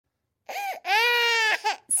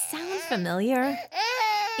Sound familiar?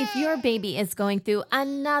 If your baby is going through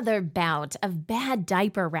another bout of bad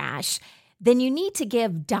diaper rash, then you need to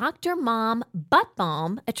give Dr. Mom Butt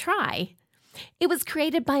Balm a try. It was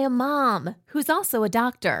created by a mom who's also a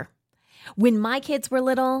doctor. When my kids were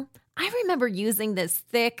little, I remember using this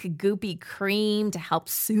thick, goopy cream to help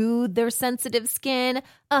soothe their sensitive skin.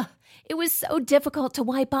 It was so difficult to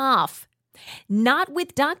wipe off. Not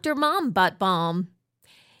with Dr. Mom Butt Balm.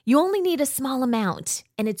 You only need a small amount,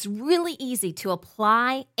 and it's really easy to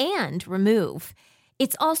apply and remove.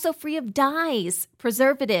 It's also free of dyes,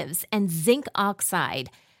 preservatives, and zinc oxide,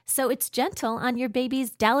 so it's gentle on your baby's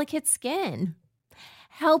delicate skin.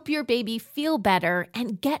 Help your baby feel better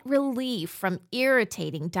and get relief from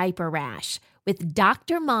irritating diaper rash with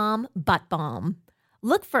Dr. Mom Butt Balm.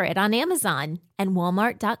 Look for it on Amazon and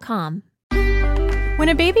Walmart.com. When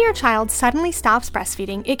a baby or child suddenly stops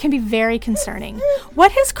breastfeeding, it can be very concerning.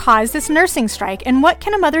 What has caused this nursing strike, and what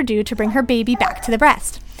can a mother do to bring her baby back to the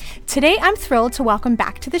breast? Today, I'm thrilled to welcome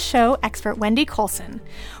back to the show expert Wendy Colson.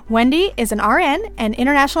 Wendy is an RN and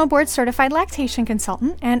International Board Certified Lactation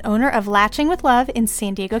Consultant and owner of Latching with Love in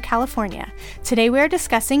San Diego, California. Today, we are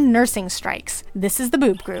discussing nursing strikes. This is the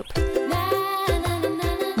Boob Group.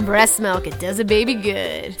 Breast milk, it does a baby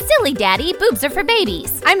good. Silly daddy, boobs are for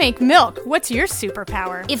babies. I make milk. What's your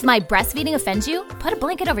superpower? If my breastfeeding offends you, put a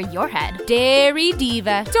blanket over your head. Dairy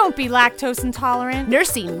diva. Don't be lactose intolerant.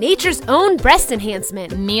 Nursing nature's own breast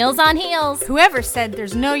enhancement. Meals on heels. Whoever said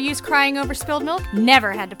there's no use crying over spilled milk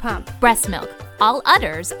never had to pump. Breast milk. All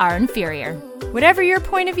udders are inferior. Whatever your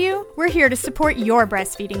point of view, we're here to support your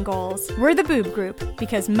breastfeeding goals. We're the Boob Group,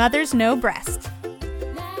 because mothers know breast.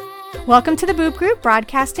 Welcome to the Boob Group,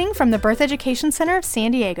 broadcasting from the Birth Education Center of San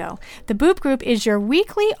Diego. The Boob Group is your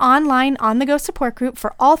weekly online on-the-go support group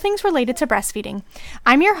for all things related to breastfeeding.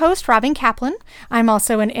 I'm your host, Robin Kaplan. I'm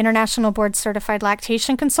also an International Board Certified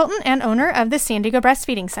Lactation Consultant and owner of the San Diego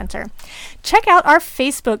Breastfeeding Center. Check out our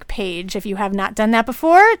Facebook page if you have not done that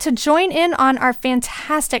before to join in on our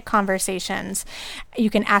fantastic conversations. You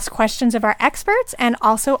can ask questions of our experts and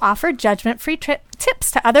also offer judgment-free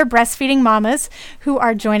tips to other breastfeeding mamas who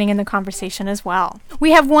are joining in the conversation as well.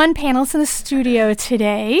 We have one panelist in the studio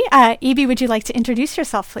today. Evie, would you like to introduce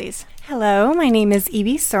yourself, please? Hello, my name is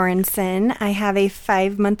Evie Sorensen. I have a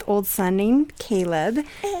 5-month-old son named Caleb,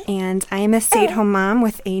 and I am a stay-at-home mom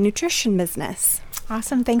with a nutrition business.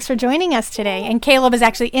 Awesome. Thanks for joining us today. And Caleb is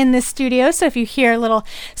actually in this studio, so if you hear little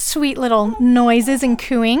sweet little noises and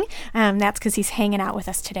cooing, that's because he's hanging out with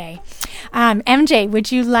us today. MJ, would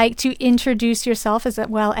you like to introduce yourself as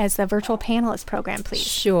well as the virtual panelist program, please?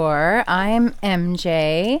 Sure. I'm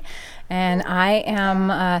MJ, and I am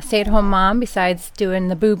a stay-at-home mom besides doing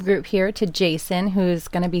the Boob Group here to Jason, who's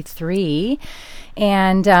going to be 3.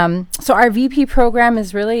 And so our VP program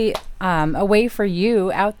is really a way for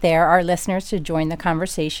you out there, our listeners, to join the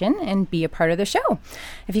conversation and be a part of the show.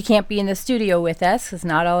 If you can't be in the studio with us, because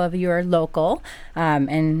not all of you are local,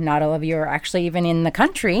 and not all of you are actually even in the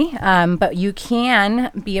country, but you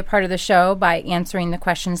can be a part of the show by answering the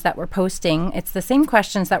questions that we're posting. It's the same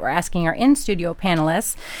questions that we're asking our in-studio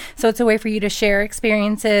panelists. So it's a way for you to share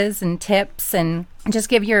experiences and tips and just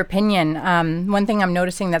give your opinion. One thing I'm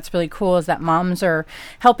noticing that's really cool is that moms are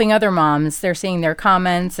helping other moms. They're seeing their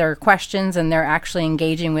comments or questions, and they're actually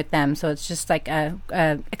engaging with them. So it's just like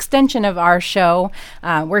a extension of our show.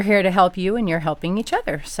 We're here to help you, and you're helping each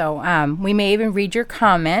other. So we may even read your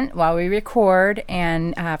comment while we record.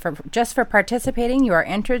 And for participating, you are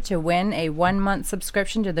entered to win a 1-month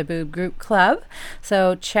subscription to the Boob Group Club.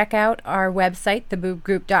 So check out our website,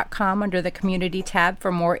 theboobgroup.com, under the Community tab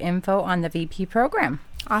for more info on the VP program.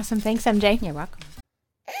 Awesome. Thanks, MJ. You're welcome.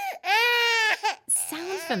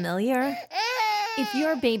 Sound familiar? If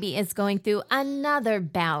your baby is going through another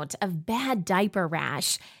bout of bad diaper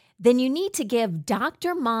rash, then you need to give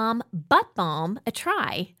Dr. Mom Butt Balm a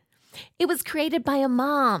try. It was created by a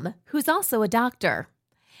mom who's also a doctor.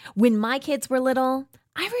 When my kids were little,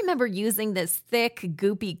 I remember using this thick,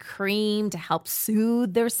 goopy cream to help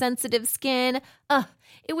soothe their sensitive skin.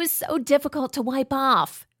 It was so difficult to wipe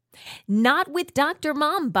off. Not with Dr.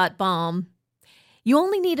 Mom Butt Balm. You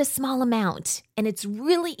only need a small amount, and it's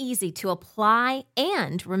really easy to apply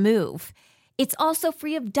and remove. It's also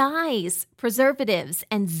free of dyes, preservatives,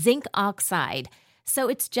 and zinc oxide, so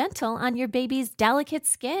it's gentle on your baby's delicate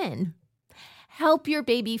skin. Help your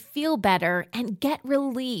baby feel better and get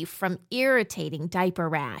relief from irritating diaper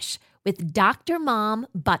rash with Dr. Mom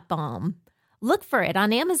Butt Balm. Look for it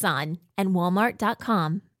on Amazon and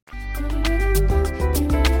Walmart.com.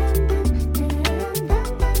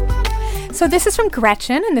 So this is from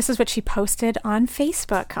Gretchen, and this is what she posted on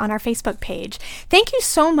Facebook, on our Facebook page. Thank you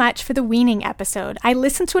so much for the weaning episode. I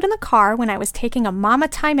listened to it in the car when I was taking a mama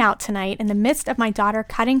timeout tonight in the midst of my daughter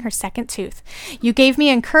cutting her second tooth. You gave me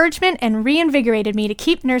encouragement and reinvigorated me to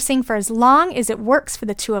keep nursing for as long as it works for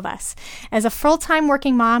the two of us. As a full-time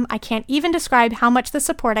working mom, I can't even describe how much the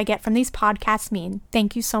support I get from these podcasts mean.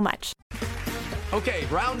 Thank you so much. Okay,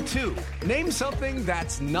 round 2. Name something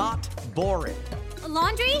that's not boring. A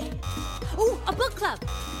laundry? Ooh, a book club.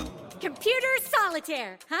 Computer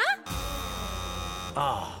solitaire,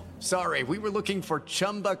 huh? Sorry, we were looking for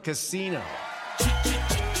Chumba Casino.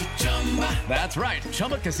 That's right.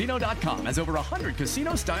 ChumbaCasino.com has over 100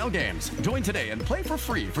 casino-style games. Join today and play for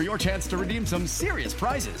free for your chance to redeem some serious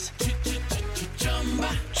prizes.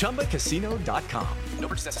 ChumbaCasino.com. No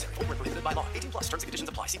purchase necessary. Void where prohibited by law. 18+. Terms and conditions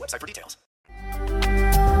apply. See website for details.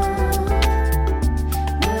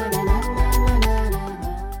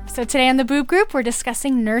 So today on the Boob Group, we're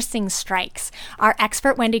discussing nursing strikes. Our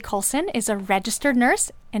expert, Wendy Colson, is a registered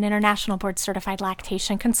nurse, an international board-certified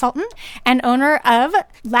lactation consultant, and owner of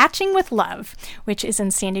Latching with Love, which is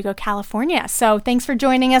in San Diego, California. So thanks for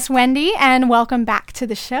joining us, Wendy, and welcome back to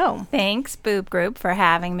the show. Thanks, Boob Group, for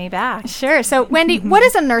having me back. Sure. So, Wendy, what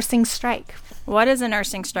is a nursing strike? What is a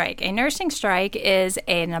nursing strike? A nursing strike is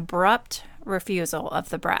an abrupt refusal of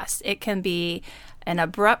the breast. It can be an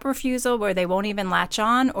abrupt refusal where they won't even latch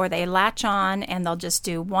on, or they latch on and they'll just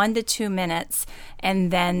do 1 to 2 minutes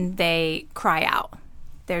and then they cry out.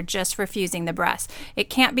 They're just refusing the breast. It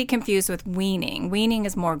can't be confused with weaning. Weaning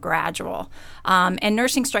is more gradual. And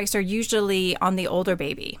nursing strikes are usually on the older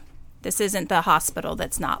baby. This isn't the hospital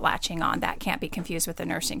that's not latching on. That can't be confused with a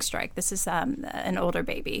nursing strike. This is an older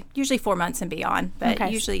baby, usually 4 months and beyond,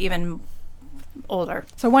 but usually even older.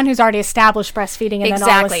 So one who's already established breastfeeding and then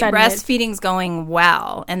all of a sudden... Breastfeeding's going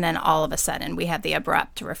well, and then all of a sudden we have the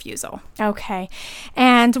abrupt refusal. Okay.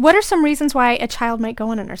 And what are some reasons why a child might go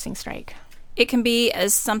on a nursing strike? It can be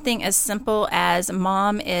as something as simple as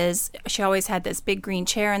she always had this big green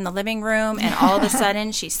chair in the living room, and all of a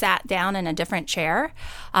sudden she sat down in a different chair.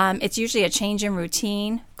 It's usually a change in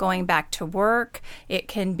routine, going back to work. It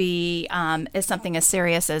can be as something as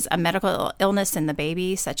serious as a medical illness in the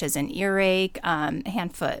baby, such as an earache,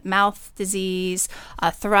 hand, foot, mouth disease,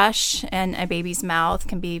 a thrush in a baby's mouth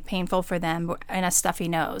can be painful for them, and a stuffy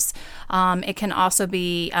nose. It can also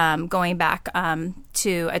be going back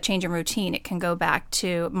to a change in routine. It can go back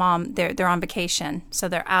to mom. They're on vacation, so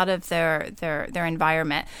they're out of their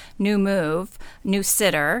environment. New move, new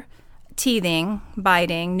sitter, teething,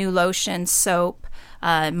 biting, new lotion, soap.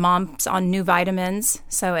 Mom's on new vitamins,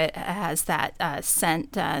 so it has that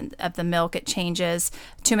scent of the milk. It changes.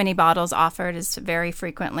 Too many bottles offered is very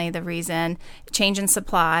frequently the reason. Change in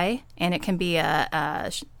supply, and it can be a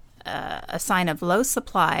sign of low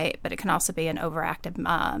supply, but it can also be an overactive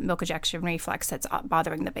milk ejection reflex that's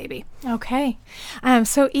bothering the baby. Okay.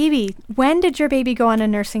 So, Evie, when did your baby go on a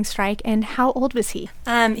nursing strike, and how old was he?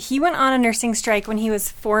 He went on a nursing strike when he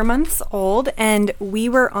was 4 months old, and we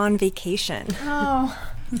were on vacation. Oh,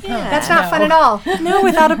 yeah. That's not fun at all. No,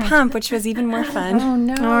 without a pump, which was even more fun. Oh,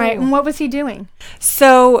 no. All right. And what was he doing?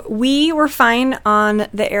 So we were fine on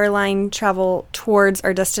the airline travel towards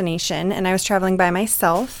our destination, and I was traveling by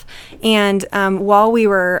myself. And while we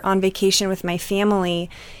were on vacation with my family,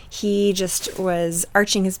 he just was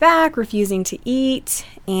arching his back, refusing to eat,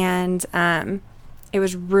 and it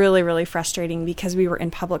was really, really frustrating because we were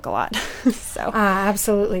in public a lot.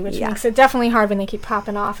 Absolutely, which makes it definitely hard when they keep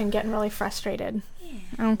popping off and getting really frustrated.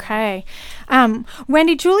 Okay.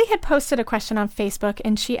 Wendy, Julie had posted a question on Facebook,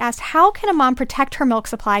 and she asked, how can a mom protect her milk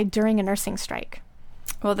supply during a nursing strike?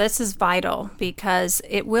 Well, this is vital because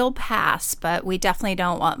it will pass, but we definitely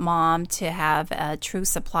don't want mom to have a true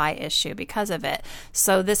supply issue because of it.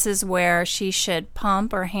 So this is where she should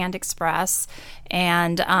pump or hand express,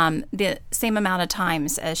 and the same amount of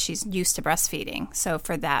times as she's used to breastfeeding. So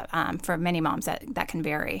for that, for many moms, that can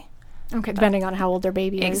vary. Okay, depending on how old their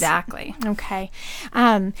baby is. Exactly. Okay.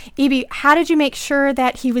 Evie, how did you make sure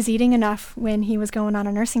that he was eating enough when he was going on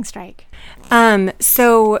a nursing strike?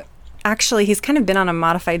 So actually, he's kind of been on a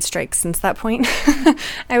modified strike since that point,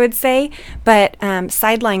 I would say. But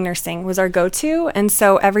sideline nursing was our go-to. And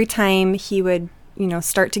so every time he would,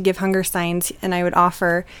 start to give hunger signs, and I would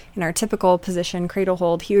offer in our typical position, cradle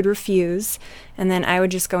hold, he would refuse. And then I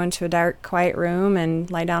would just go into a dark, quiet room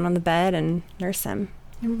and lie down on the bed and nurse him.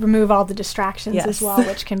 Remove all the distractions as well,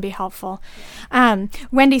 which can be helpful.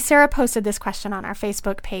 Wendy, Sarah posted this question on our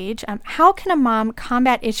Facebook page. How can a mom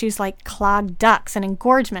combat issues like clogged ducts and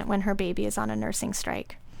engorgement when her baby is on a nursing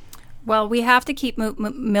strike? Well, we have to keep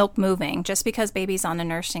milk moving. Just because baby's on a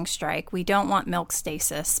nursing strike, we don't want milk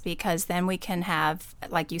stasis, because then we can have,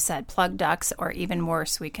 like you said, plugged ducts, or even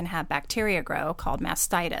worse, we can have bacteria grow called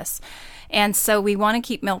mastitis. And so we want to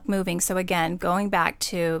keep milk moving. So again, going back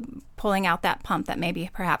to pulling out that pump that maybe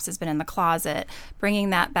perhaps has been in the closet, bringing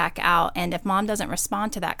that back out. And if mom doesn't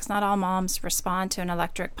respond to that, because not all moms respond to an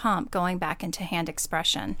electric pump, going back into hand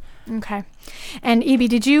expression. Okay. And Evie,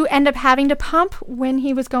 did you end up having to pump when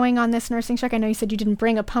he was going on this nursing strike? I know you said you didn't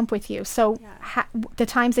bring a pump with you. So the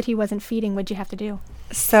times that he wasn't feeding, what'd you have to do?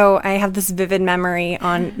 So I have this vivid memory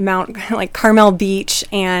on like Carmel Beach,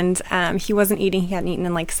 and he wasn't eating. He hadn't eaten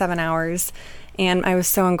in like 7 hours, and I was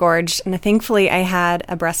so engorged. And thankfully, I had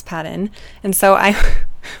a breast pad in, and so I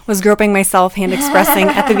was groping myself, hand expressing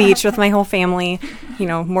at the beach with my whole family,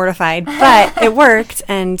 mortified. But it worked,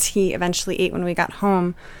 and he eventually ate when we got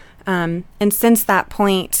home. And since that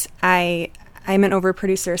point, I'm an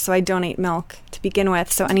overproducer, so I donate milk to begin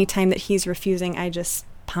with. So anytime that he's refusing, I just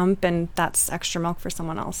pump, and that's extra milk for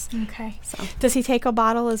someone else. Okay. So does he take a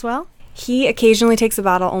bottle as well? He occasionally takes a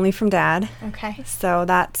bottle, only from Dad. Okay. So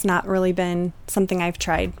that's not really been something I've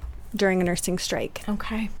tried during a nursing strike.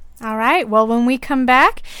 Okay. All right. Well, when we come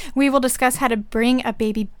back, we will discuss how to bring a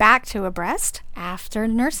baby back to a breast after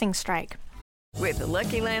nursing strike. With the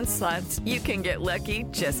Lucky Land Slots, you can get lucky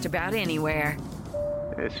just about anywhere.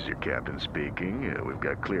 This is your captain speaking. We've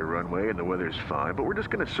got clear runway and the weather's fine, but we're just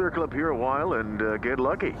going to circle up here a while and get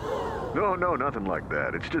lucky. No, nothing like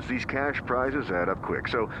that. It's just these cash prizes add up quick.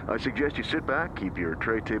 So I suggest you sit back, keep your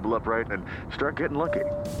tray table upright, and start getting lucky.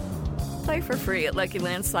 Play for free at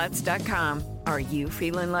LuckyLandSlots.com. Are you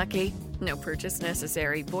feeling lucky? No purchase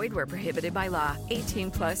necessary. Void where prohibited by law.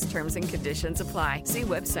 18 plus terms and conditions apply. See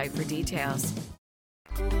website for details.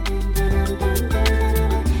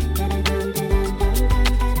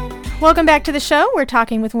 Welcome back to the show. We're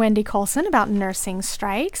talking with Wendy Colson about nursing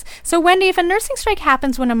strikes. So Wendy, if a nursing strike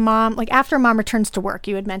happens when a mom, like after a mom returns to work,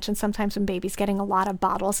 you had mentioned sometimes when baby's getting a lot of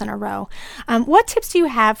bottles in a row, what tips do you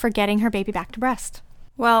have for getting her baby back to breast?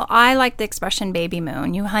 Well, I like the expression baby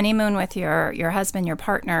moon. You honeymoon with your husband, your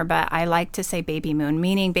partner, but I like to say baby moon,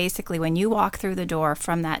 meaning basically when you walk through the door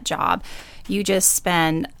from that job, you just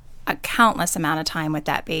spend a countless amount of time with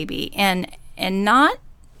that baby and not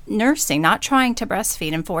nursing, not trying to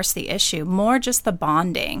breastfeed and force the issue, more just the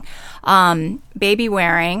bonding. Baby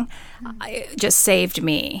wearing just saved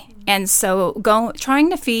me. And so trying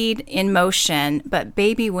to feed in motion, but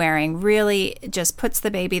baby wearing really just puts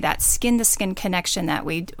the baby, that skin-to-skin connection that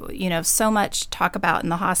we, so much talk about in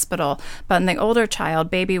the hospital. But in the older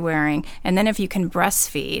child, baby wearing, and then if you can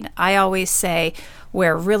breastfeed, I always say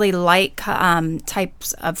wear really light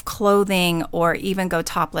types of clothing, or even go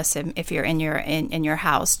topless if you're in your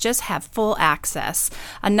house. Just have full access.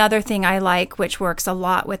 Another thing I like, which works a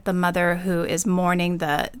lot with the mother who is mourning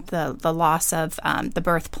the loss of the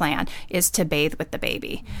birth plan, is to bathe with the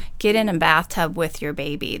baby. Get in a bathtub with your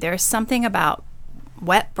baby. There's something about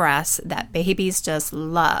wet breasts that babies just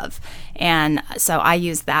love, and so I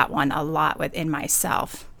use that one a lot within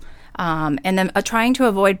myself. And then trying to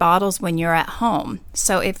avoid bottles when you're at home.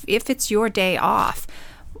 So if it's your day off,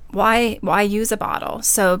 why use a bottle?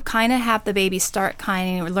 So kind of have the baby start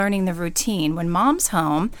kind of learning the routine. When mom's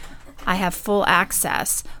home, I have full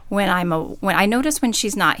access. When I notice when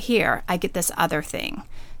she's not here, I get this other thing.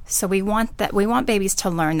 So we want babies to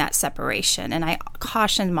learn that separation, and I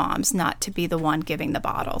caution moms not to be the one giving the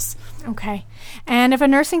bottles. Okay. And if a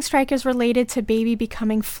nursing strike is related to baby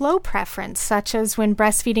becoming flow preference, such as when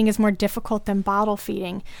breastfeeding is more difficult than bottle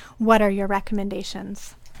feeding, what are your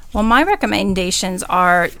recommendations? Well, my recommendations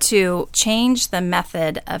are to change the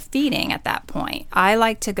method of feeding at that point. I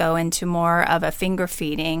like to go into more of a finger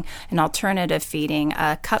feeding, an alternative feeding,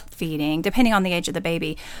 a cup feeding, depending on the age of the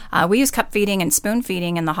baby. We use cup feeding and spoon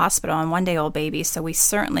feeding in the hospital on one-day-old babies, so we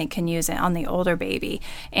certainly can use it on the older baby.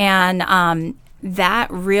 And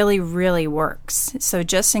that really, really works. So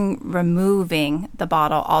just in removing the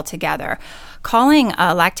bottle altogether. Calling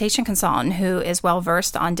a lactation consultant who is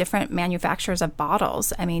well-versed on different manufacturers of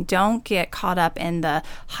bottles. I mean, don't get caught up in the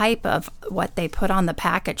hype of what they put on the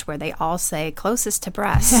package where they all say closest to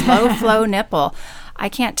breast, slow flow nipple. I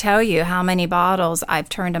can't tell you how many bottles I've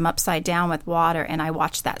turned them upside down with water and I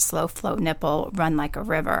watched that slow flow nipple run like a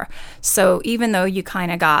river. So even though you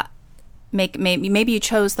kind of got maybe you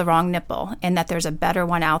chose the wrong nipple and that there's a better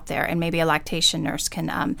one out there, and maybe a lactation nurse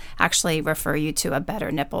can actually refer you to a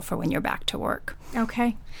better nipple for when you're back to work.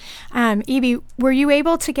 Okay. Evie, were you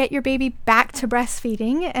able to get your baby back to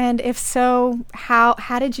breastfeeding? And if so, how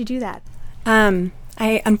did you do that?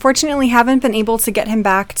 I unfortunately haven't been able to get him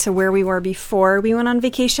back to where we were before we went on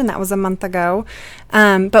vacation. That was a month ago.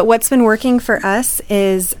 But what's been working for us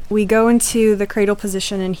is we go into the cradle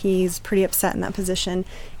position and he's pretty upset in that position.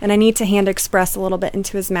 And I need to hand express a little bit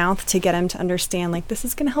into his mouth to get him to understand, like, this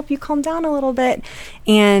is going to help you calm down a little bit.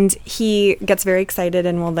 And he gets very excited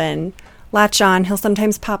and will then latch on. He'll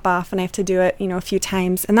sometimes pop off and I have to do it, a few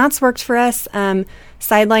times. And that's worked for us.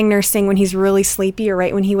 Sideline nursing when he's really sleepy or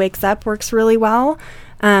right when he wakes up works really well.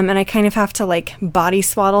 And I kind of have to body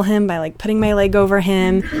swaddle him by putting my leg over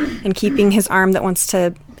him and keeping his arm that wants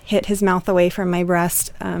to hit his mouth away from my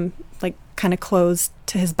breast, kind of closed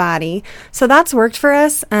to his body. So that's worked for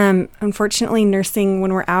us. Unfortunately, nursing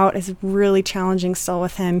when we're out is really challenging still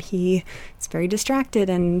with him. He is very distracted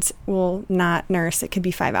and will not nurse. It could be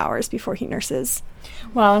 5 hours before he nurses.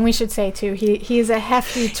 Well, and we should say, too, he is a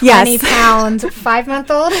hefty 20-pound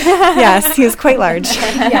 5-month-old. Yes, he is quite large.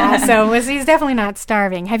 Yeah, so he's definitely not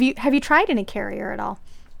starving. Have you tried in a carrier at all?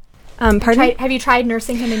 Pardon? Have you tried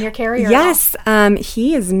nursing him in your carrier? Yes,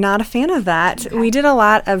 he is not a fan of that. Okay. We did a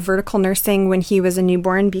lot of vertical nursing when he was a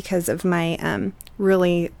newborn because of my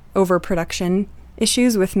really overproduction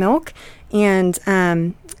issues with milk,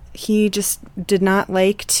 and he just did not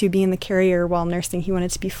like to be in the carrier while nursing. He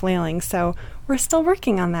wanted to be flailing, so we're still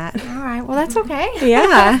working on that. All right, well, that's okay.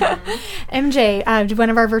 Yeah. MJ, one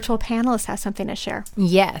of our virtual panelists has something to share.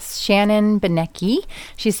 Yes, Shannon Benecki.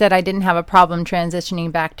 She said, I didn't have a problem transitioning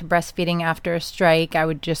back to breastfeeding after a strike. I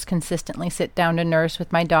would just consistently sit down to nurse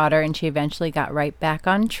with my daughter, and she eventually got right back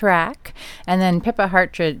on track. And then Pippa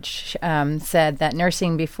Hartridge said that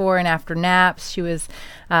nursing before and after naps, she was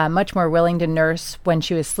much more willing to nurse when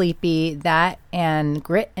she was sleepy. That and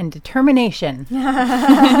grit and determination.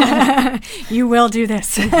 You will do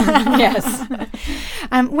this. Yes.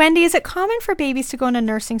 Wendy, is it common for babies to go on a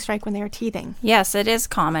nursing strike when they are teething? Yes, it is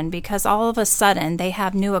common because all of a sudden they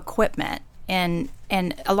have new equipment, and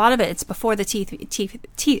a lot of it's before the teeth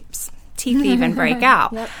even break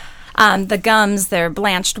out. Yep. The gums, they're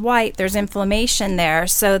blanched white, there's inflammation there,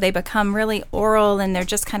 so they become really oral, and they're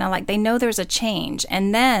just kind of they know there's a change.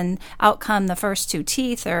 And then out come the first two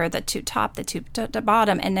teeth, or the two top, the two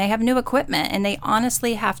bottom, and they have new equipment, and they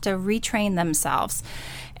honestly have to retrain themselves.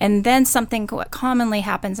 And then something what commonly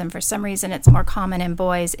happens, and for some reason it's more common in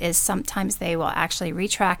boys, is sometimes they will actually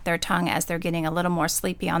retract their tongue as they're getting a little more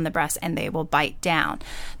sleepy on the breast, and they will bite down.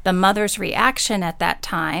 The mother's reaction at that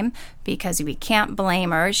time, because we can't blame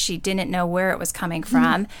her, she didn't know where it was coming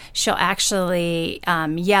from. She'll actually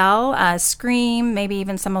yell, scream, maybe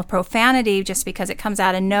even some of profanity, just because it comes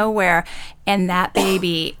out of nowhere, and that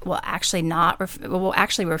baby will actually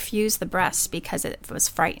refuse the breast because it was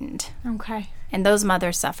frightened. Okay. And those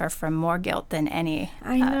mothers suffer from more guilt than any.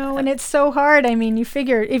 I know, and it's so hard. I mean, you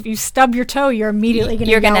figure if you stub your toe, you're immediately going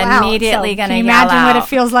to yell out. You're immediately going to yell yell out. Imagine what it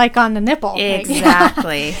feels like on the nipple.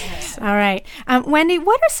 Exactly. All right. Wendy,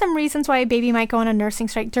 what are some reasons why a baby might go on a nursing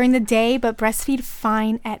strike during the day but breastfeed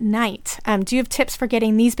fine at night? Do you have tips for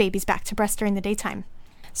getting these babies back to breast during the daytime?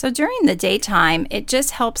 So during the daytime, it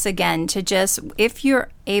just helps, again, to just, if you're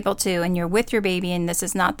able to, and you're with your baby, and this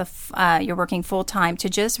is not you're working full time, to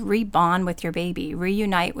just rebond with your baby,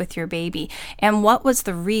 reunite with your baby. And what was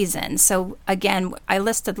the reason? So again, I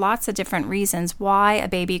listed lots of different reasons why a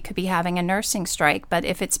baby could be having a nursing strike, but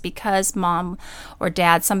if it's because mom or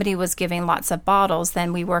dad, somebody was giving lots of bottles,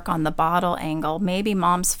 then we work on the bottle angle. Maybe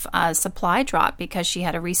mom's supply dropped because she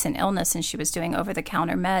had a recent illness and she was doing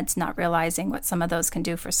over-the-counter meds, not realizing what some of those can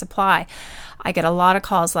do for supply. I get a lot of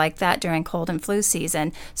calls like that during cold and flu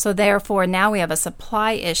season. So therefore, now we have a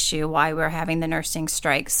supply issue why we're having the nursing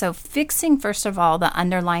strike. So fixing, first of all, the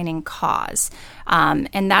underlying cause.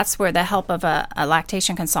 And that's where the help of a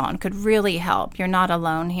lactation consultant could really help. You're not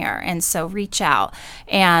alone here. And so reach out,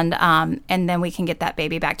 and then we can get that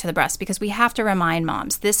baby back to the breast, because we have to remind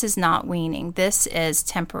moms, this is not weaning. This is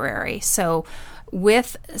temporary. So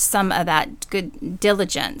with some of that good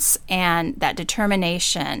diligence and that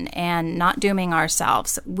determination and not dooming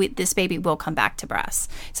ourselves, this baby will come back to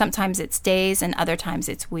breast. Sometimes it's days and other times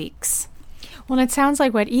it's weeks. Well, it sounds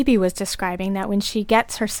like what Evie was describing, that when she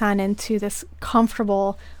gets her son into this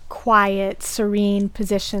comfortable, quiet, serene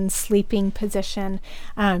position, sleeping position,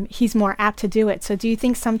 he's more apt to do it. So do you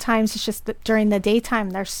think sometimes it's just that during the daytime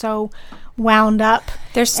they're so wound up.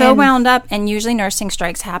 They're so wound up, and usually nursing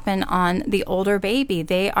strikes happen on the older baby.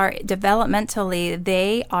 They are developmentally,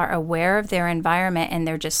 they are aware of their environment, and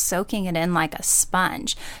they're just soaking it in like a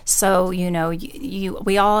sponge. So,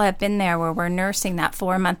 we all have been there where we're nursing that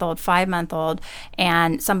 4-month-old, 5-month-old,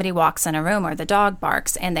 and somebody walks in a room or the dog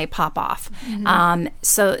barks and they pop off.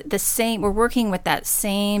 So we're working with that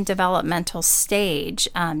same developmental stage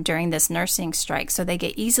during this nursing strike. So they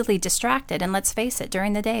get easily distracted. And let's face it,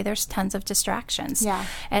 during the day, there's tons of distractions. Yeah.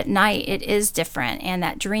 At night, it is different. And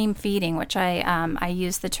that dream feeding, which I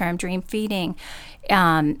use the term dream feeding,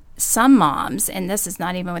 some moms, and this is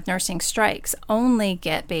not even with nursing strikes, only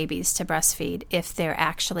get babies to breastfeed if they're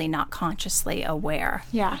actually not consciously aware.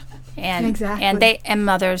 Yeah, and exactly. And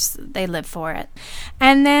mothers, they live for it.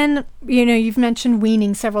 And then, you've mentioned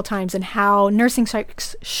weaning several times and how nursing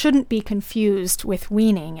strikes shouldn't be confused with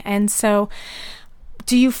weaning. And so,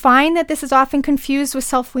 do you find that this is often confused with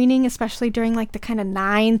self-weaning, especially during like the kind of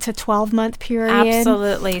 9 to 12 month period?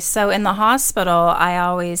 Absolutely. So in the hospital, I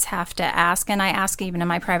always have to ask, and I ask even in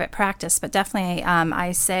my private practice, but definitely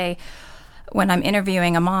I say when I'm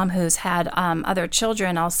interviewing a mom who's had other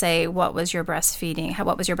children, I'll say, what was your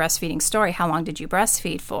breastfeeding story? How long did you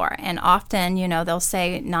breastfeed for? And often, they'll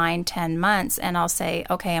say 9, 10 months, and I'll say,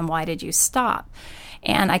 okay, and why did you stop?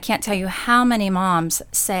 And I can't tell you how many moms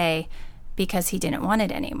say, because he didn't want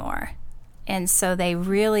it anymore. And so they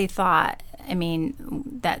really thought,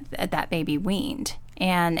 that baby weaned.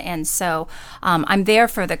 And so I'm there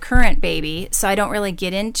for the current baby, so I don't really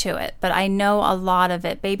get into it. But I know a lot of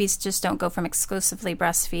it. Babies just don't go from exclusively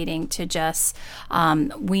breastfeeding to just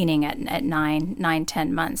weaning at 9,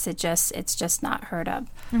 10 months. It's just not heard of.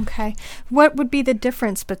 Okay. What would be the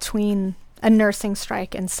difference between a nursing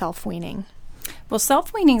strike and self-weaning? Well,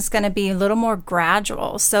 self-weaning is going to be a little more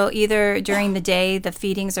gradual. So either during the day, the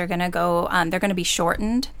feedings are going to go, they're going to be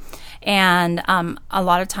shortened. And a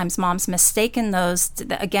lot of times moms mistaken those,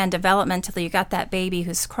 again, developmentally. You got that baby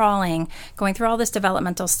who's crawling, going through all this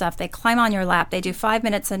developmental stuff. They climb on your lap. They do 5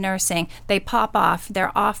 minutes of nursing. They pop off.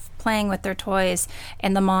 They're off playing with their toys.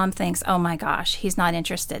 And the mom thinks, oh my gosh, he's not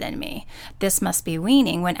interested in me. This must be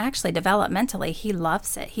weaning. When actually developmentally, he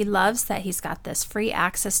loves it. He loves that he's got this free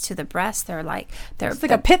access to the breast. It's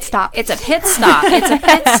like a pit stop. It's a pit stop. It's a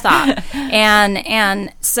pit stop.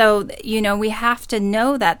 And so, we have to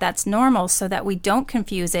know that that's normal so that we don't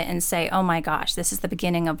confuse it and say, oh my gosh, this is the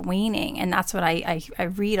beginning of weaning. And that's what I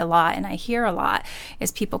read a lot and I hear a lot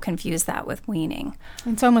is people confuse that with weaning.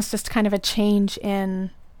 It's almost just kind of a change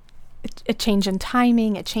in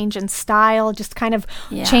timing, a change in style, just kind of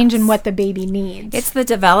change in what the baby needs. It's the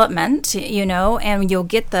development, and you'll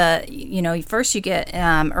get first you get,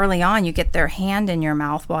 early on, you get their hand in your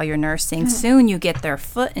mouth while you're nursing. Soon you get their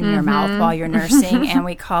foot in your mouth while you're nursing, and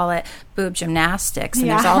we call it boob gymnastics. And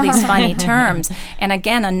there's all these funny terms. And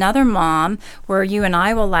again, another mom, where you and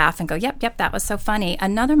I will laugh and go, yep, that was so funny.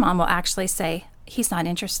 Another mom will actually say, he's not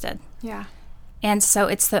interested. Yeah. And so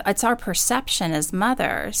it's our perception as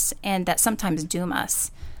mothers, and that sometimes doom us.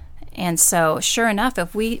 And so, sure enough,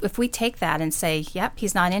 if we take that and say, "Yep,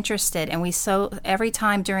 he's not interested," and every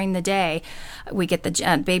time during the day, we get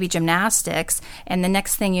the baby gymnastics, and the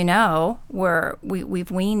next thing you know, we've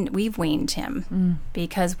weaned him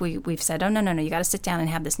because we've said, "Oh no, you got to sit down and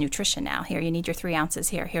have this nutrition now. Here, you need your 3 ounces.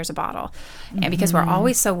 Here's a bottle," and because we're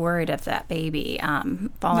always so worried of that baby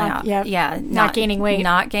falling out, not gaining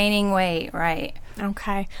weight, right?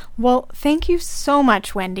 Okay. Well, thank you so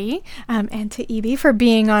much, Wendy, and to Evie for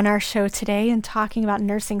being on our show today and talking about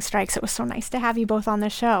nursing strikes. It was so nice to have you both on the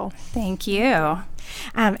show. Thank you.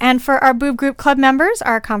 And for our Boob Group Club members,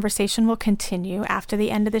 our conversation will continue after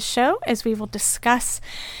the end of the show as we will discuss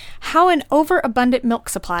how an overabundant milk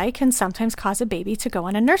supply can sometimes cause a baby to go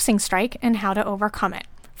on a nursing strike and how to overcome it.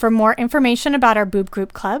 For more information about our Boob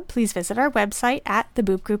Group Club, please visit our website at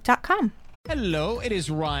theboobgroup.com. Hello, it is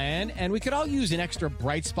Ryan, and we could all use an extra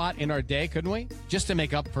bright spot in our day, couldn't we? Just to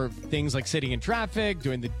make up for things like sitting in traffic,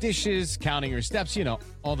 doing the dishes, counting your steps,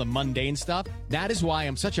 all the mundane stuff. That is why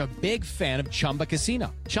I'm such a big fan of Chumba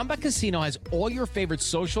Casino. Chumba Casino has all your favorite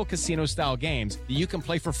social casino-style games that you can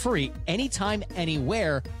play for free anytime,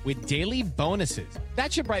 anywhere with daily bonuses.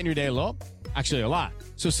 That should brighten your day a little. Actually, a lot.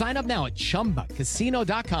 So sign up now at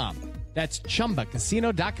ChumbaCasino.com. That's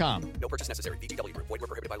ChumbaCasino.com. No purchase necessary. VGW Group. Void where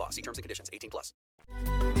prohibited by law. See terms and conditions. 18+.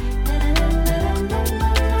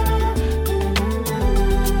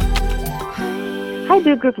 Hi,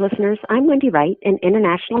 Boob Group listeners. I'm Wendy Wright, an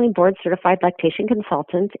internationally board-certified lactation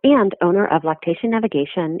consultant and owner of Lactation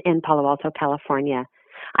Navigation in Palo Alto, California.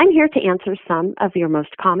 I'm here to answer some of your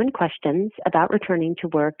most common questions about returning to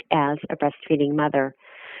work as a breastfeeding mother.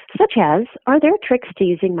 such as, are there tricks to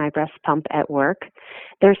using my breast pump at work?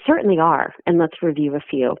 There certainly are, and let's review a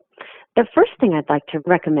few. The first thing I'd like to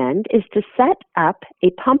recommend is to set up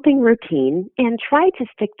a pumping routine and try to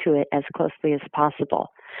stick to it as closely as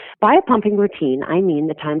possible. By a pumping routine, I mean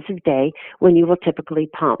the times of day when you will typically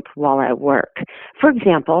pump while at work. For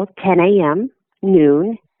example, 10 a.m.,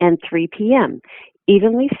 noon, and 3 p.m.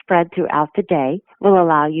 Evenly spread throughout the day will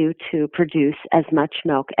allow you to produce as much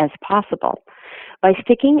milk as possible. By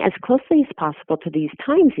sticking as closely as possible to these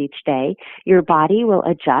times each day, your body will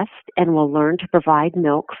adjust and will learn to provide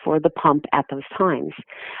milk for the pump at those times.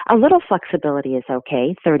 A little flexibility is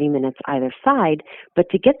okay, 30 minutes either side, but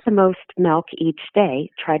to get the most milk each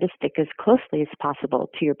day, try to stick as closely as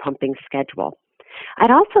possible to your pumping schedule.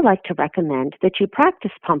 I'd also like to recommend that you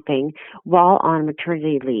practice pumping while on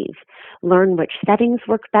maternity leave. Learn which settings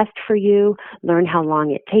work best for you, learn how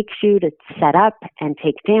long it takes you to set up and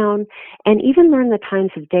take down, and even learn the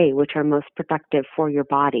times of day which are most productive for your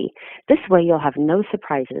body. This way you'll have no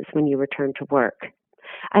surprises when you return to work.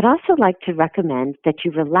 I'd also like to recommend that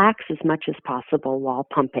you relax as much as possible while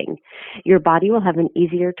pumping. Your body will have an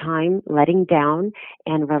easier time letting down,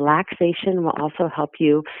 and relaxation will also help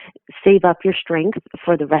you save up your strength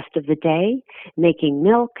for the rest of the day, making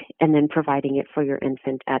milk, and then providing it for your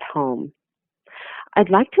infant at home. I'd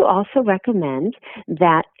like to also recommend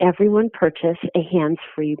that everyone purchase a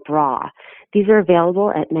hands-free bra. These are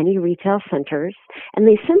available at many retail centers, and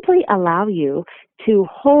they simply allow you to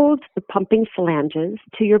hold the pumping phalanges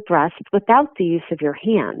to your breast without the use of your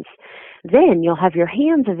hands. Then you'll have your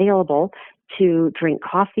hands available to drink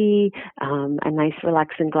coffee, a nice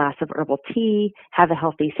relaxing glass of herbal tea, have a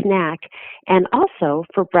healthy snack, and also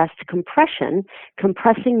for breast compression,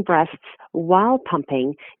 compressing breasts while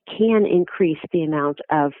pumping can increase the amount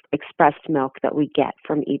of expressed milk that we get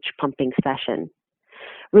from each pumping session.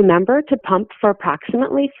 Remember to pump for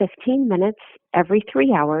approximately 15 minutes every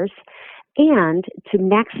 3 hours, and to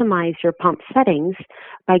maximize your pump settings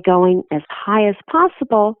by going as high as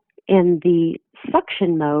possible in the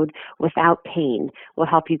suction mode without pain will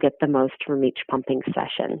help you get the most from each pumping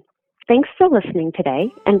session. Thanks for listening today,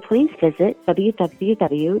 and please visit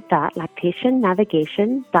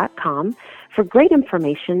www.lactationnavigation.com for great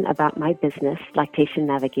information about my business, Lactation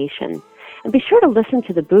Navigation. And be sure to listen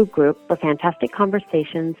to the Boob Group for fantastic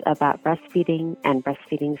conversations about breastfeeding and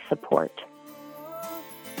breastfeeding support.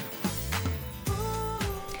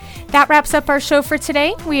 That wraps up our show for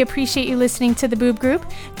today. We appreciate you listening to the Boob Group.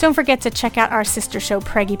 Don't forget to check out our sister show,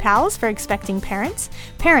 Preggy Pals, for expecting parents,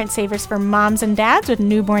 Parent Savers for moms and dads with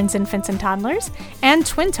newborns, infants, and toddlers, and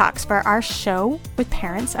Twin Talks for our show with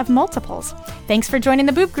parents of multiples. Thanks for joining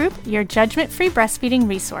the Boob Group, your judgment-free breastfeeding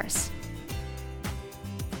resource.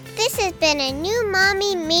 This has been a New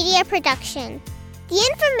Mommy Media production. The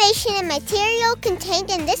information and material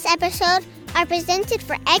contained in this episode are presented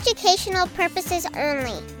for educational purposes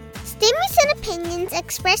only. Statements and opinions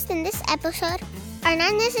expressed in this episode are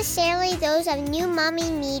not necessarily those of New Mommy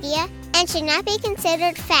Media and should not be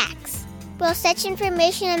considered facts. While such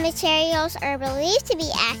information and materials are believed to be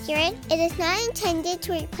accurate, it is not intended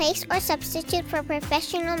to replace or substitute for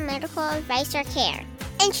professional medical advice or care,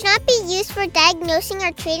 and should not be used for diagnosing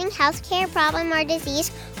or treating healthcare problem or disease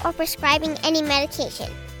or prescribing any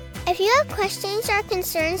medication. If you have questions or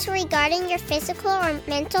concerns regarding your physical or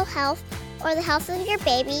mental health or the health of your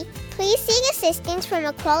baby, please seek assistance from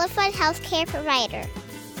a qualified healthcare provider.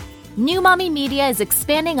 New Mommy Media is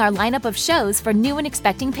expanding our lineup of shows for new and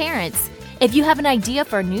expecting parents. If you have an idea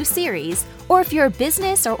for a new series, or if you're a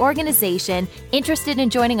business or organization interested in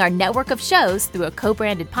joining our network of shows through a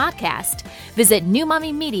co-branded podcast, visit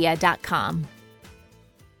newmommymedia.com.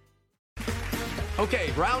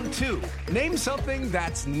 Okay, round two. Name something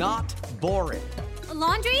that's not boring. A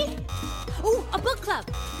laundry? Ooh, a book club.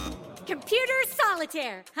 Computer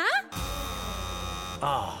solitaire, huh?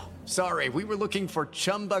 Ah, sorry, we were looking for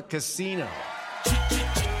Chumba Casino.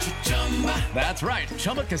 That's right,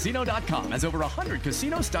 ChumbaCasino.com has over 100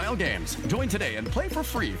 casino-style games. Join today and play for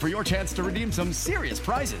free for your chance to redeem some serious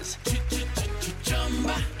prizes.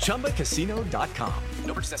 ChumbaCasino.com.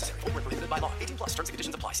 No purchase necessary. Void where prohibited by law. 18 plus terms and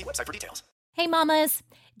conditions apply. See website for details. Hey mamas,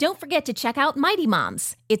 don't forget to check out Mighty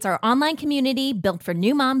Moms. It's our online community built for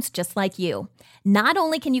new moms just like you. Not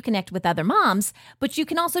only can you connect with other moms, but you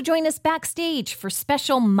can also join us backstage for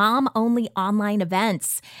special mom-only online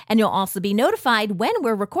events. And you'll also be notified when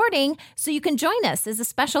we're recording, so you can join us as a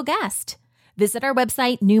special guest. Visit our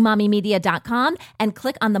website, newmommymedia.com, and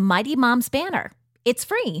click on the Mighty Moms banner. It's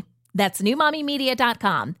free. That's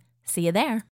newmommymedia.com. See you there.